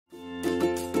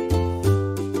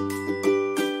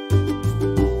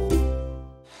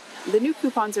new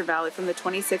coupons are valid from the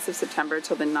 26th of September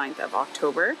till the 9th of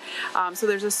October. So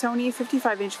there's a Sony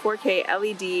 55-inch 4K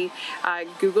LED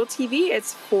Google TV.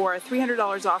 It's for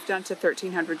 $300 off down to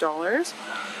 $1,300.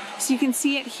 So you can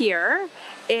see it here.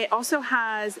 It also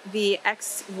has the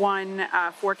X1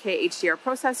 4K HDR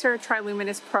processor,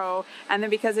 Triluminous Pro, and then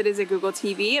because it is a Google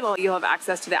TV, you'll have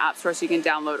access to the App Store, so you can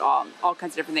download all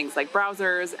kinds of different things like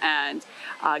browsers and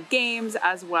games,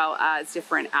 as well as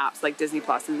different apps like Disney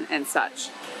Plus and such.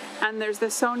 And there's the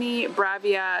Sony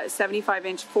Bravia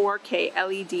 75-inch 4K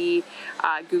LED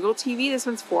Google TV. This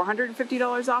one's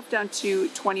 $450 off down to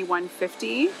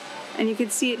 $2,150. And you can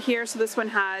see it here. So this one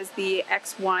has the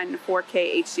X1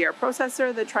 4K HDR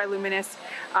processor, the Triluminous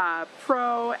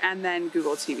Pro, and then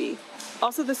Google TV.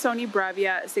 Also, the Sony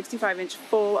Bravia 65-inch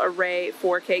full array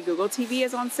 4K Google TV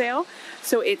is on sale.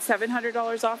 So it's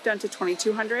 $700 off down to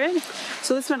 $2,200.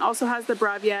 So this one also has the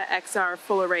Bravia XR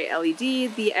full array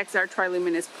LED, the XR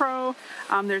Triluminous Pro.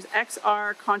 There's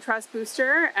XR contrast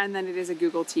booster, and then it is a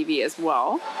Google TV as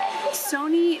well.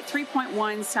 Sony 3.1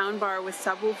 soundbar with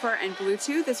subwoofer and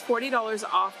Bluetooth is $40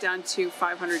 off down to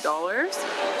 $500.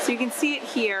 So you can see it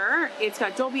here. It's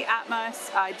got Dolby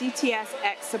Atmos,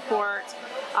 DTS-X support.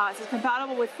 It's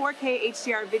compatible with 4K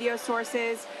HDR video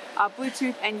sources,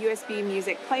 Bluetooth and USB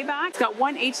music playback. It's got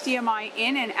one HDMI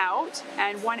in and out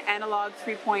and one analog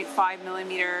 3.5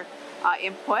 millimeter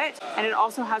input, and it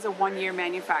also has a 1-year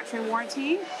manufacturing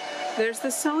warranty. There's the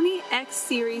Sony X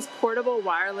Series portable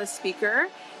wireless speaker.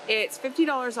 It's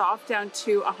 $50 off down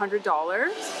to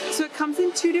 $100. So it comes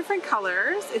in 2 different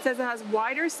colors. It says it has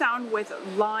wider sound with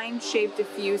line-shaped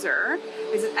diffuser.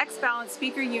 It's an X-Balance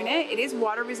speaker unit. It is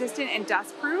water resistant and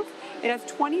dust proof. It has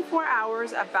 24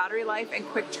 hours of battery life and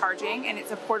quick charging, and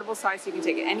it's a portable size so you can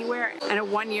take it anywhere, and a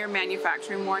 1-year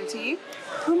manufacturing warranty.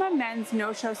 Puma men's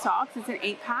no-show socks. It's an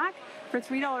 8-pack for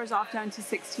 $3 off down to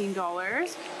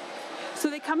 $16. So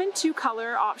they come in 2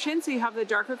 color options. So you have the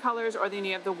darker colors, or then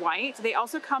you have the white. They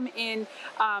also come in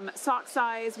sock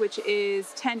size, which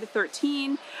is 10 to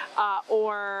 13,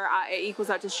 or it equals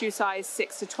out to shoe size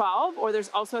 6 to 12. Or there's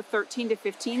also a 13 to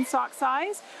 15 sock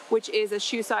size, which is a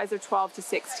shoe size of 12 to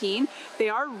 16. They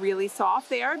are really soft.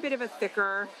 They are a bit of a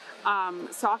thicker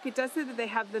sock. It does say that they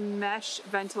have the mesh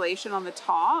ventilation on the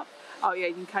top. Oh yeah,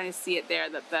 you can kind of see it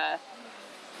there, that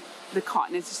the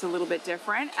cotton is just a little bit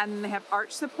different. And then they have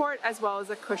arch support as well as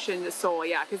a cushioned sole,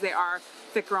 yeah, because they are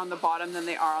thicker on the bottom than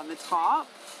they are on the top.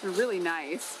 They're really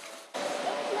nice.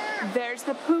 There's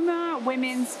the Puma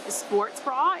women's sports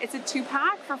bra. It's a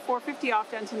 2-pack for $450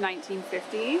 off down to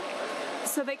 $19.50.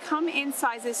 So they come in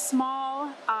sizes small,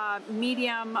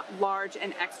 medium, large,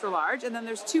 and extra large. And then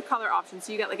there's 2 color options.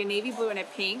 So you get like a navy blue and a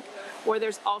pink, or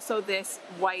there's also this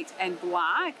white and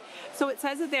black. So it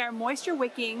says that they are moisture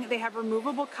wicking. They have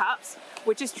removable cups,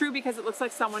 which is true because it looks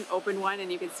like someone opened one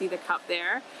and you can see the cup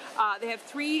there. They have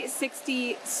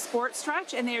 360 sport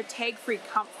stretch, and they are tag-free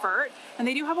comfort. And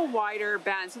they do have a wider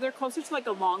band. So they're closer to like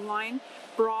a long line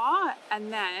bra.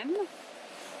 And then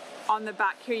on the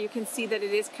back here, you can see that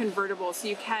it is convertible, so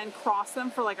you can cross them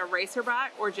for like a racer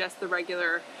back or just the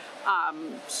regular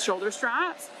shoulder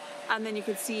straps. And then you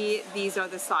can see these are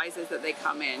the sizes that they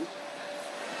come in.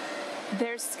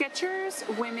 There's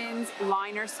Skechers women's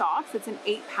liner socks. It's an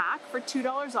 8-pack for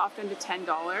 $2 off down to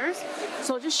 $10.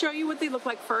 So I'll just show you what they look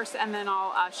like first, and then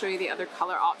I'll show you the other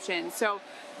color options. So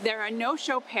they're a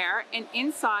no-show pair, and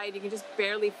inside you can just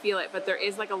barely feel it, but there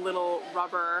is like a little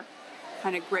rubber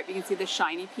kind of grip. You can see the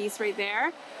shiny piece right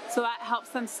there. So that helps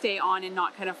them stay on and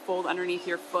not kind of fold underneath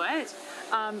your foot.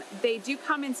 They do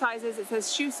come in sizes. It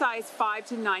says shoe size 5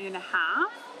 to 9.5.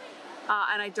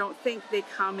 And I don't think they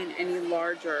come in any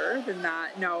larger than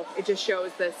that. No, it just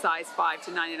shows the size 5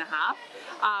 to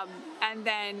 9.5. And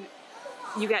then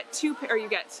you get you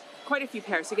get quite a few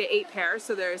pairs. So you get 8 pairs.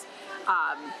 So there's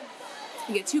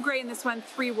you get 2 gray in this one,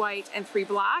 3 white, and 3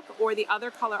 black. Or the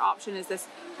other color option is this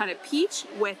kind of peach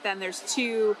with, then there's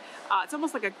 2, it's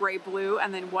almost like a gray blue,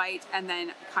 and then white, and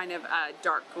then kind of a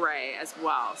dark gray as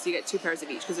well. So you get 2 pairs of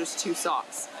each because there's 2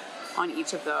 socks on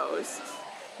each of those.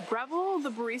 Breville,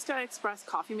 the Barista Express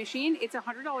coffee machine, it's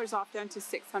 $100 off down to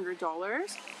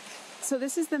 $600. So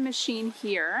this is the machine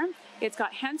here. It's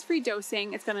got hands-free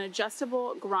dosing. It's got an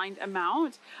adjustable grind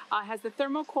amount. It has the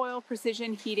thermocoil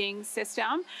precision heating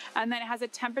system, and then it has a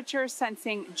temperature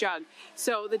sensing jug.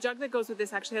 So the jug that goes with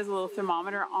this actually has a little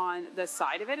thermometer on the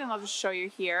side of it, and I'll just show you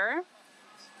here.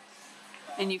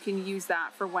 And you can use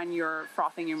that for when you're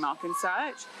frothing your milk and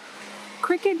such.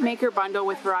 Cricut Maker Bundle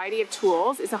with variety of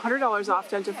tools is $100 off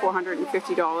down to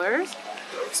 $450.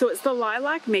 So it's the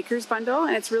Lilac Makers Bundle,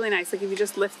 and it's really nice. Like if you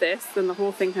just lift this, then the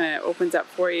whole thing kind of opens up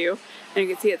for you, and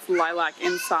you can see it's lilac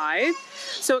inside.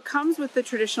 So it comes with the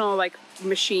traditional like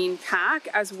machine pack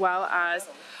as well as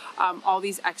all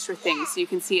these extra things. So you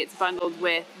can see it's bundled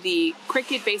with the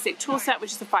Cricut Basic Tool Set,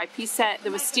 which is a 5-piece set,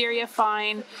 the Wisteria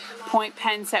Fine Point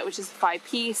Pen Set, which is a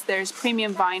 5-piece. There's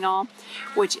Premium Vinyl,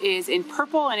 which is in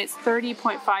purple, and it's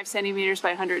 30.5 centimeters by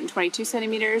 122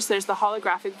 centimeters. There's the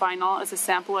Holographic Vinyl as a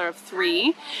sampler of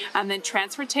 3, and then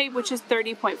Transfer Tape, which is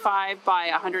 30.5 by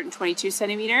 122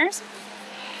 centimeters.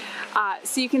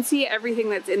 So you can see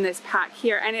everything that's in this pack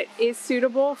here, and it is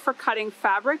suitable for cutting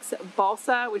fabrics,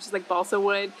 balsa, which is like balsa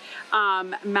wood,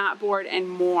 mat board, and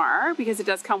more, because it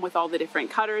does come with all the different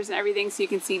cutters and everything. So you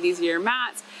can see these are your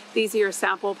mats, these are your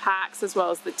sample packs, as well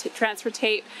as the transfer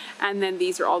tape, and then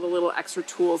these are all the little extra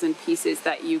tools and pieces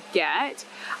that you get.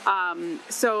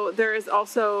 So there is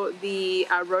also the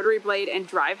rotary blade and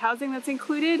drive housing that's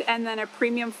included, and then a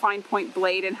premium fine point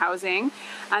blade and housing,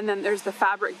 and then there's the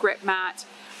fabric grip mat,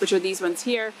 which are these ones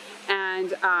here,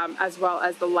 and as well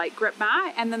as the light grip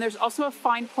mat. And then there's also a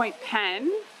fine point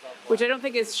pen, which I don't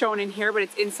think is shown in here, but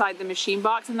it's inside the machine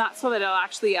box, and that's so that it'll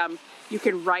actually, you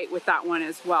can write with that one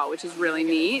as well, which is really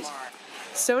neat.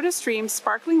 SodaStream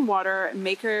Sparkling Water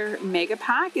Maker Mega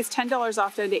Pack is $10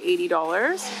 off down to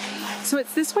 $80. So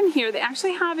it's this one here. They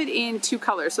actually have it in 2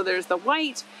 colors. So there's the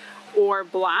white or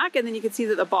black, and then you can see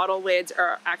that the bottle lids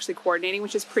are actually coordinating,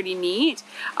 which is pretty neat,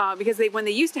 because when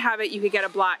they used to have it, you could get a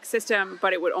black system,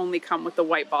 but it would only come with the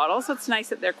white bottle. So it's nice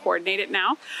that they're coordinated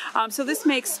now. So this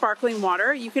makes sparkling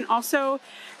water. You can also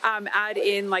add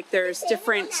in, like, there's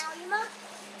different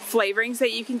flavorings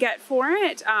that you can get for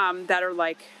it that are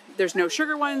like, there's no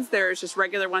sugar ones, there's just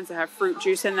regular ones that have fruit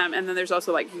juice in them, and then there's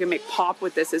also like, you can make pop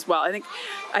with this as well. I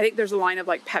think there's a line of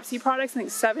like Pepsi products. I think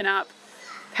 7-Up,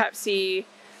 Pepsi,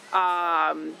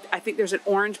 I think there's an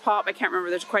orange pop, I can't remember,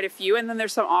 there's quite a few, and then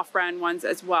there's some off-brand ones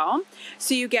as well.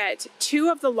 So you get 2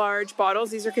 of the large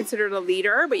bottles. These are considered a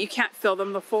liter, but you can't fill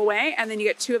them the full way, and then you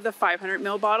get 2 of the 500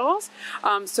 ml bottles.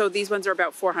 So these ones are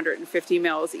about 450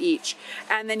 mils each,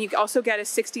 and then you also get a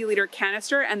 60-liter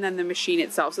canister, and then the machine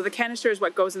itself. So the canister is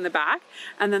what goes in the back,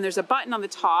 and then there's a button on the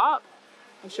top.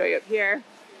 I'll show you up here,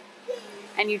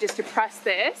 and you just depress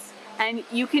this. And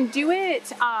you can do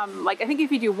it, like I think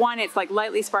if you do 1, it's like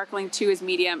lightly sparkling, 2 is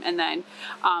medium, and then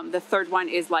the 3rd one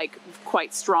is like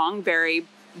quite strong, very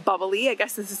bubbly. I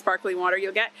guess this is sparkling water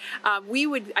you'll get.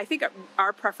 I think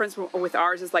our preference with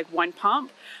ours is like 1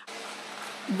 pump.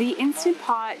 The Instant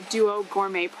Pot Duo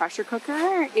Gourmet Pressure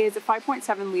Cooker is a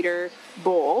 5.7 liter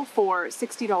bowl for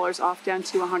 $60 off down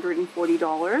to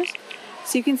 $140.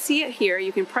 So you can see it here.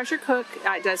 You can pressure cook.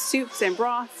 It does soups and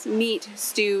broths, meat,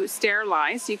 stew,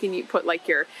 sterilize. So you can put like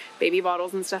your baby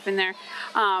bottles and stuff in there.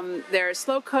 There's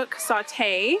slow cook,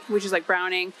 saute, which is like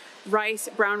browning, rice,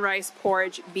 brown rice,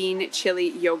 porridge, bean, chili,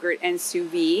 yogurt, and sous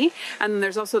vide. And then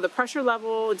there's also the pressure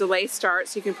level, delay start,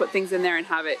 so you can put things in there and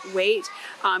have it wait,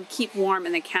 keep warm,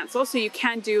 and then cancel. So you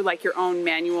can do like your own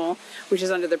manual, which is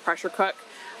under the pressure cook.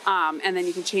 And then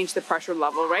you can change the pressure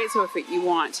level, right? So if you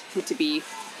want it to be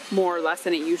more or less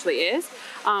than it usually is.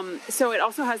 So it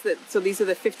also has so these are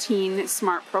the 15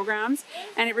 smart programs,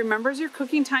 and it remembers your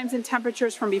cooking times and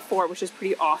temperatures from before, which is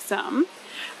pretty awesome.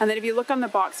 And then if you look on the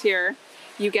box here,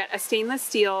 you get a stainless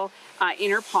steel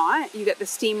inner pot, you get the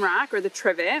steam rack or the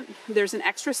trivet, there's an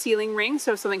extra sealing ring,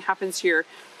 so if something happens to your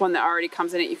one that already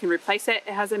comes in it, you can replace it.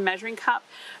 It has a measuring cup,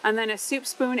 and then a soup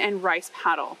spoon and rice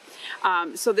paddle.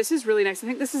 So this is really nice. I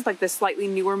think this is like the slightly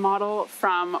newer model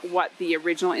from what the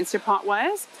original Instant Pot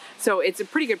was, so it's a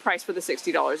pretty good price for the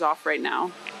 $60 off right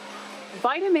now.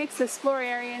 Vitamix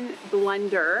Explorarian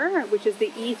Blender, which is the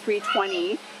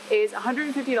E320, is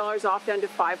 $150 off down to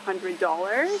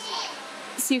 $500.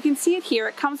 So you can see it here.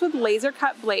 It comes with laser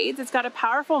cut blades. It's got a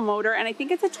powerful motor, and I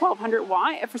think it's a 1200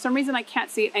 watt. For some reason, I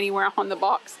can't see it anywhere on the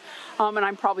box, and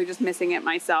I'm probably just missing it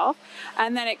myself.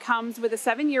 And then it comes with a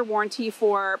 7-year warranty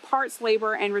for parts,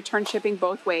 labor, and return shipping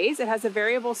both ways. It has a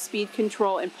variable speed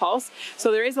control and pulse.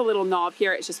 So there is a little knob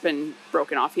here. It's just been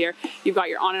broken off here. You've got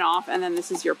your on and off, and then this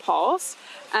is your pulse.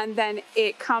 And then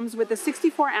it comes with a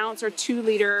 64 ounce or 2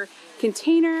 liter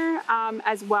container,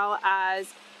 as well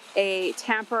as a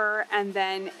tamper, and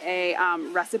then a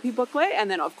recipe booklet,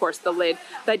 and then of course the lid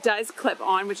that does clip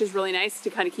on, which is really nice to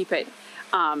kind of keep it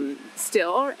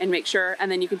still and make sure.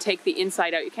 And then you can take the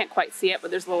inside out. You can't quite see it,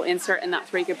 but there's a little insert, and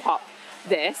that's where you can pop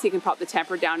this. You can pop the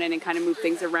tamper down in and kind of move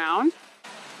things around.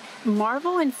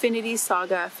 Marvel Infinity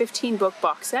Saga 15 book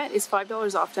box set is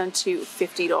 $5 off down to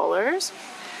 $50.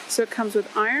 So it comes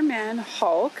with Iron Man,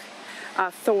 Hulk,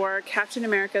 Thor, Captain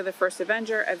America, the First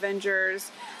Avenger,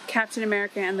 Avengers, Captain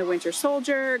America and the Winter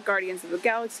Soldier, Guardians of the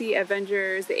Galaxy,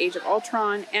 Avengers, The Age of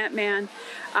Ultron, Ant-Man,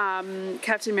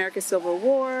 Captain America Civil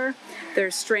War,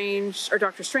 there's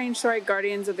Doctor Strange,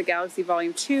 Guardians of the Galaxy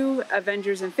Volume 2,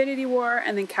 Avengers Infinity War,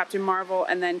 and then Captain Marvel,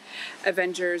 and then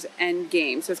Avengers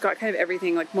Endgame. So it's got kind of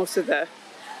everything, like most of the,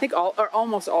 I think all, or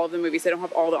almost all of the movies. They don't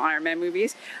have all the Iron Man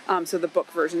movies, so the book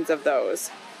versions of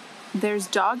those. There's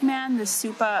Dogman, the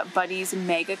Supa Buddies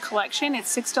Mega Collection.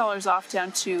 It's $6 off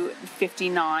down to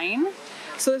 $59.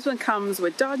 So this one comes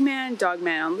with Dogman,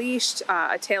 Dogman Unleashed,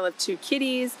 A Tale of Two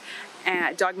Kitties,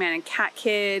 Dogman and Cat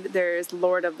Kid. There's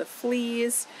Lord of the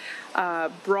Fleas,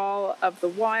 Brawl of the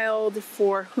Wild,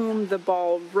 For Whom the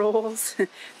Ball Rolls,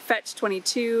 Fetch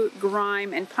 22,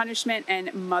 Grime and Punishment,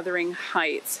 and Mothering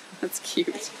Heights. That's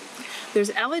cute. There's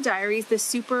Ella Diaries, the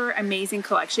Super Amazing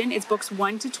Collection. It's books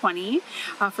 1 to 20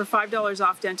 for $5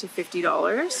 off down to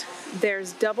 $50.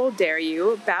 There's Double Dare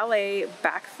You, Ballet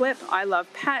Backflip, I Love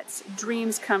Pets,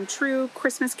 Dreams Come True,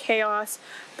 Christmas Chaos,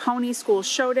 Pony School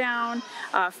Showdown,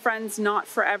 Friends Not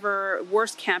Forever,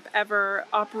 Worst Camp Ever,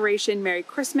 Operation Merry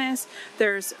Christmas.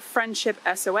 There's Friendship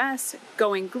SOS,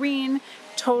 Going Green,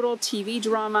 Total TV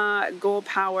Drama, Goal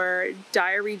Power,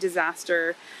 Diary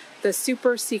Disaster, The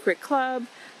Super Secret Club.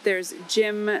 There's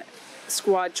Gym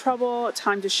Squad Trouble,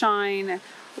 Time to Shine,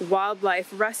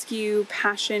 Wildlife Rescue,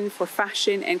 Passion for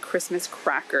Fashion, and Christmas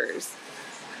Crackers.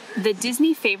 The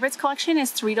Disney Favorites collection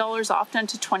is $3 off down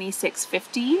to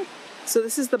 $26.50. So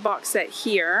this is the box set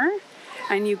here.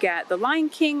 And you get The Lion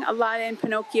King, Aladdin,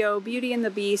 Pinocchio, Beauty and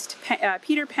the Beast,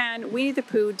 Peter Pan, Winnie the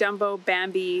Pooh, Dumbo,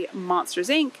 Bambi, Monsters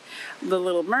Inc., The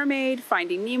Little Mermaid,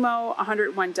 Finding Nemo,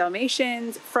 101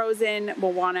 Dalmatians, Frozen,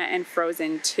 Moana, and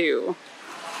Frozen 2.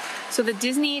 So the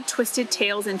Disney Twisted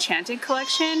Tales Enchanted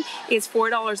collection is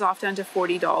 $4 off down to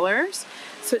 $40.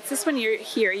 So it's this one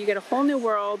here. You get a whole new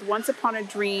world, Once Upon a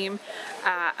Dream,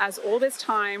 As Old as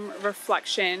Time,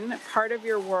 Reflection, Part of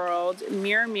Your World,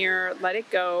 Mirror Mirror, Let It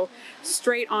Go,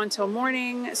 Straight On Till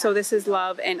Morning, So This Is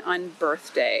Love, and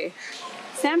Unbirthday.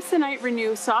 Samsonite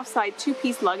Renew Soft Side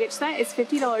 2-piece luggage set is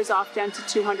 $50 off down to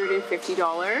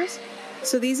 $250.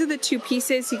 So these are the two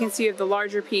pieces. You can see you have the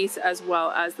larger piece as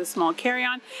well as the small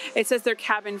carry-on. It says they're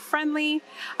cabin friendly.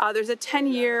 There's a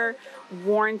 10-year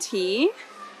warranty.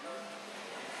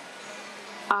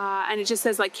 And it just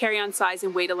says like carry-on size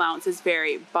and weight allowances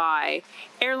vary by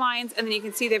airlines. And then you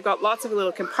can see they've got lots of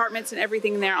little compartments and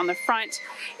everything there on the front.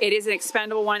 It is an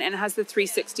expandable one and it has the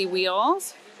 360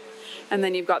 wheels. And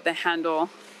then you've got the handle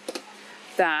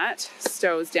that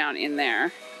stows down in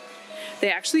there.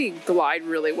 They actually glide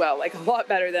really well, like a lot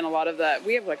better than a lot of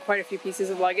we have like quite a few pieces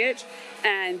of luggage,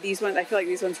 and these ones, I feel like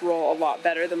these ones roll a lot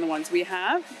better than the ones we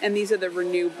have. And these are the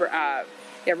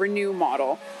Renew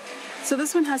model. So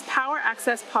this one has power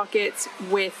access pockets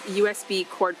with USB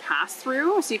cord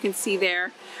pass-through. So you can see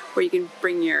there where you can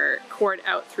bring your cord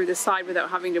out through the side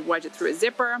without having to wedge it through a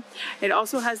zipper. It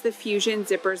also has the Fusion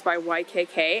zippers by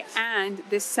YKK, and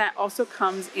this set also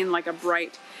comes in like a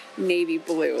bright navy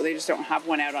blue. They just don't have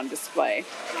one out on display.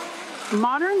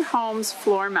 Modern Homes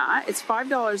floor mat, it's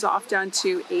 $5 off down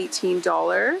to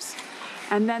 $18.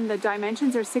 And then the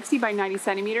dimensions are 60 by 90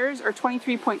 centimeters or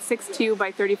 23.62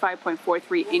 by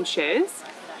 35.43 inches.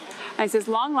 And it says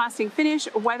long-lasting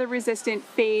finish, weather-resistant,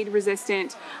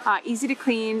 fade-resistant, easy to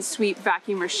clean, sweep,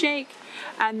 vacuum, or shake.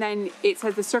 And then it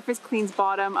says the surface cleans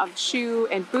bottom of shoe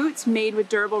and boots, made with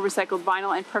durable recycled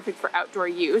vinyl and perfect for outdoor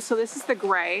use. So this is the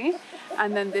gray,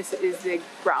 and then this is the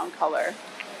brown color.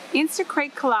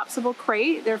 Instacrate collapsible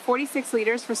crate, they're 46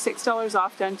 liters for $6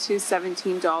 off down to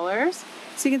 $17.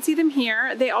 So you can see them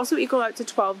here. They also equal out to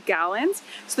 12 gallons.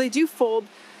 So they do fold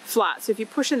flat. So if you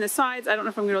push in the sides, I don't know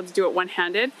if I'm going to be able to do it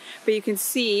one-handed, but you can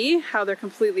see how they're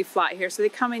completely flat here. So they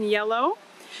come in yellow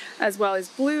as well as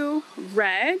blue,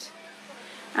 red,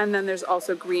 and then there's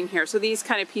also green here. So these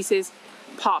kind of pieces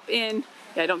pop in.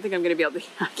 Yeah, I don't think I'm going to be able to,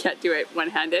 I can't do it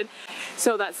one-handed.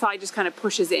 So that side just kind of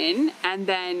pushes in, and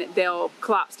then they'll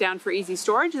collapse down for easy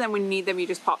storage. And then when you need them, you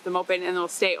just pop them open and they'll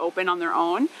stay open on their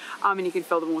own. And you can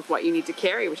fill them with what you need to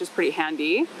carry, which is pretty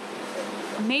handy.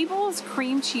 Mabel's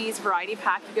cream cheese variety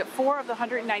pack. You get 4 of the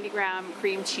 190 gram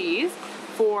cream cheese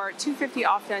for $2.50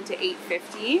 off down to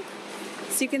 $8.50.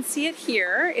 So you can see it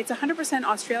here. It's 100%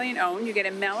 Australian owned. You get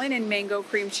a melon and mango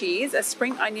cream cheese, a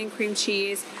spring onion cream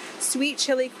cheese, sweet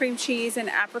chili cream cheese, and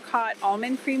apricot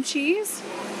almond cream cheese.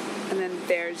 And then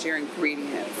there's your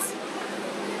ingredients.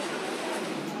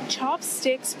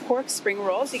 Chopsticks pork spring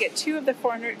rolls. You get 2 of the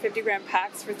 450 gram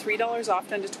packs for $3 off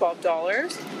down to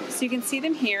 $12. So you can see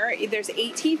them here. There's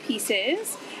 18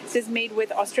 pieces. It This is made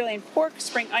with Australian pork,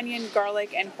 spring onion,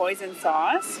 garlic, and hoisin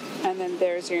sauce. And then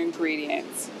there's your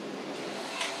ingredients.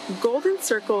 Golden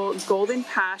Circle Golden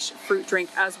Pash fruit drink,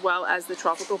 as well as the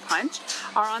tropical punch,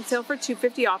 are on sale for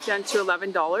 $2.50 off down to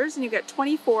 $11, and you get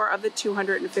 24 of the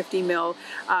 250 ml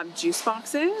juice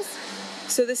boxes.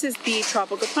 So this is the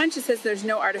tropical punch. It says there's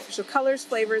no artificial colors,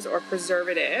 flavors, or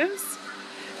preservatives.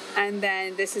 And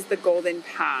then this is the Golden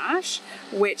Pash,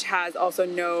 which has also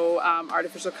no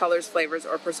artificial colors, flavors,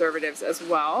 or preservatives as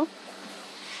well.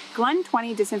 Glen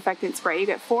 20 disinfectant spray. You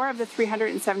get 4 of the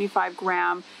 375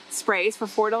 gram sprays for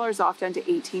 $4 off down to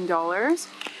 $18.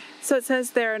 So it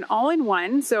says they're an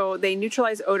all-in-one, so they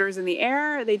neutralize odors in the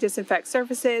air, they disinfect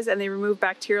surfaces, and they remove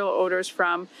bacterial odors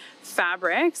from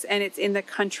fabrics, and it's in the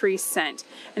country scent.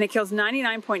 And it kills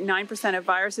 99.9% of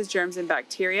viruses, germs, and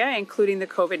bacteria, including the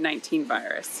COVID-19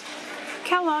 virus.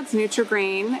 Kellogg's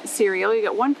Nutri-Grain cereal, you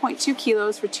get 1.2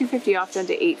 kilos for $2.50 off down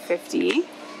to $8.50.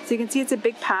 So you can see it's a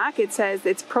big pack. It says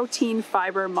it's protein,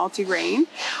 fiber, multigrain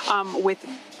with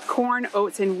corn,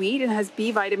 oats, and wheat, and has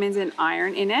B vitamins and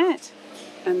iron in it.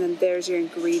 And then there's your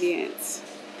ingredients.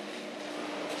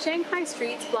 Shanghai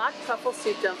Street's black truffle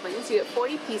soup dumplings. You get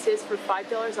 40 pieces for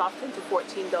 $5 off to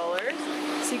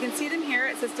 $14. So you can see them here.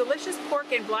 It says delicious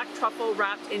pork and black truffle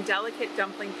wrapped in delicate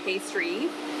dumpling pastry.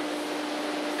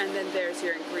 And then there's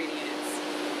your ingredients.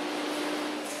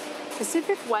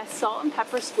 Pacific West salt and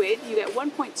pepper squid. You get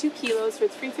 1.2 kilos for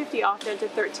 $3.50 off down to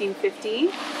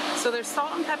 $13.50. So there's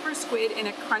salt and pepper squid in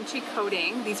a crunchy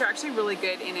coating. These are actually really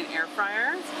good in an air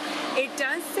fryer. It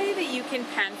does say that you can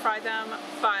pan fry them,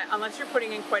 but unless you're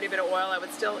putting in quite a bit of oil, I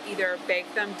would still either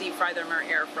bake them, deep fry them, or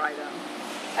air fry them.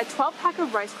 A 12 pack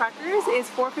of rice crackers is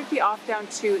 $4.50 off down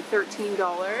to $13.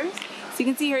 So you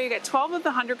can see here you get 12 of the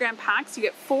 100 gram packs. You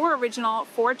get 4 original,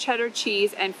 4 cheddar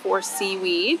cheese, and 4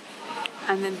 seaweed.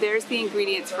 And then there's the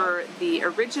ingredients for the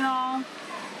original,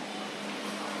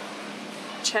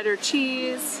 cheddar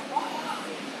cheese,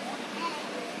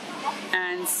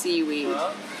 and seaweed.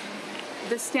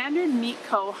 The Standard Meat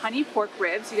Co. honey pork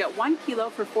ribs, you get 1 kilo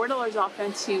for $4 off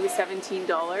down to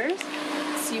 $17.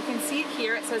 So you can see it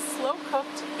here. It says slow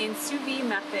cooked in sous vide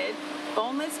method,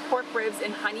 boneless pork ribs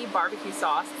in honey barbecue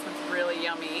sauce. It sounds really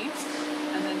yummy.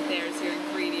 And then there's your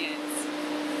ingredients.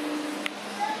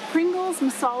 Pringles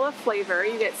masala flavor,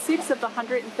 you get 6 of the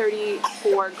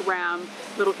 134 gram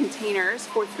little containers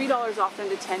for $3 off down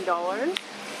to $10.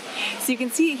 So you can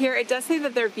see here, it does say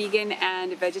that they're vegan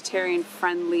and vegetarian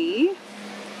friendly.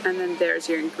 And then there's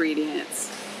your ingredients.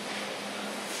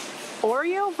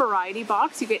 Oreo variety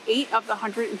box, you get 8 of the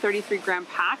 133 gram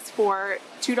packs for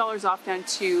 $2 off down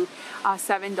to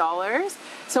 $7.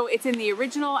 So it's in the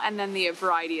original and then the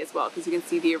variety as well, because you can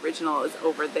see the original is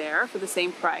over there for the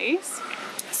same price.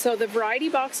 So the variety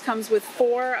box comes with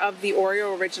 4 of the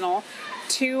Oreo original,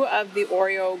 2 of the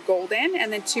Oreo golden,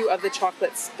 and then 2 of the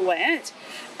chocolate split.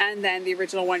 And then the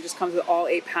original one just comes with all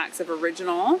 8 packs of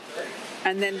original.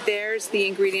 And then there's the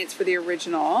ingredients for the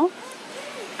original.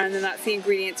 And then that's the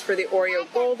ingredients for the Oreo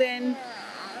golden.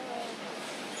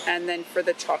 And then for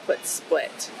the chocolate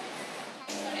split.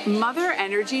 Mother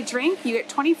Energy drink, you get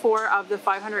 24 of the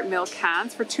 500 ml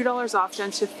cans for $2 off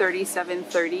down to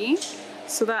 $37.30.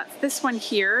 So that's this one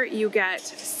here. You get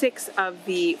 6 of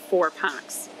the 4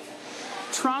 packs.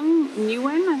 Trung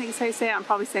Nguyen, I think is how you say it. I'm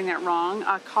probably saying that wrong.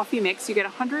 Coffee mix. You get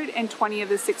 120 of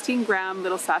the 16 gram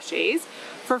little sachets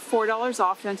for $4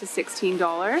 off down to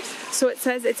 $16. So it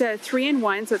says it's a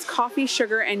 3-in-1. So it's coffee,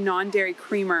 sugar, and non-dairy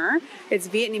creamer. It's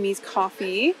Vietnamese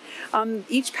coffee.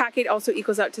 Each packet also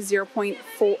equals out to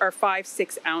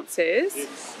 0.56 ounces.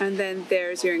 And then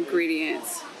there's your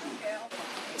ingredients.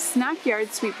 Snack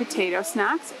Yard sweet potato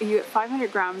snacks. You get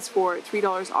 500 grams for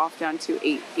 $3 off down to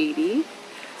 $8.80.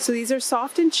 So these are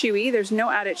soft and chewy. There's no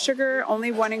added sugar,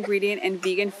 only 1 ingredient, and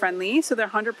vegan friendly. So they're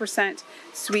 100%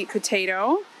 sweet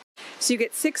potato. So you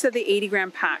get 6 of the 80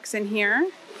 gram packs in here.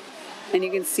 And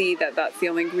you can see that that's the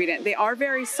only ingredient. They are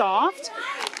very soft.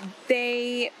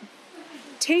 They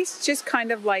taste just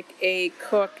kind of like a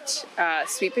cooked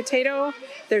sweet potato.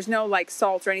 There's no like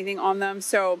salt or anything on them.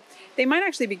 So they might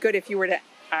actually be good if you were to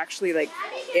actually like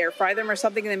air fry them or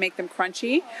something and then make them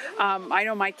crunchy. I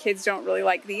know my kids don't really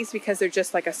like these because they're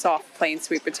just like a soft plain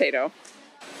sweet potato.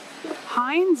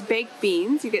 Heinz baked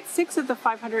beans, you get 6 of the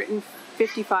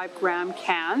 555 gram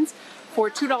cans for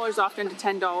 $2 off down to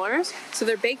 $10. So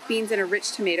they're baked beans in a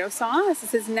rich tomato sauce.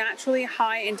 This is naturally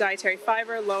high in dietary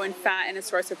fiber, low in fat, and a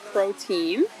source of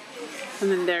protein.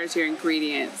 And then there's your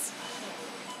ingredients.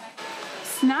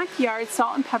 Snack Yard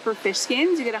salt and pepper fish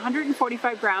skins. You get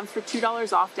 145 grams for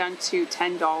 $2 off down to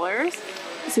 $10.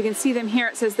 So you can see them here.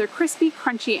 It says they're crispy,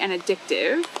 crunchy, and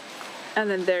addictive.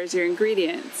 And then there's your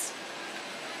ingredients.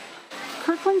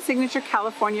 Kirkland Signature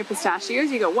California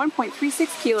pistachios. You got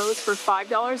 1.36 kilos for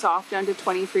 $5 off, down to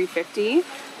 $23.50.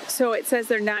 So it says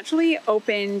they're naturally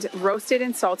opened, roasted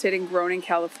and salted and grown in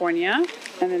California.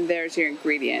 And then there's your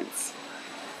ingredients.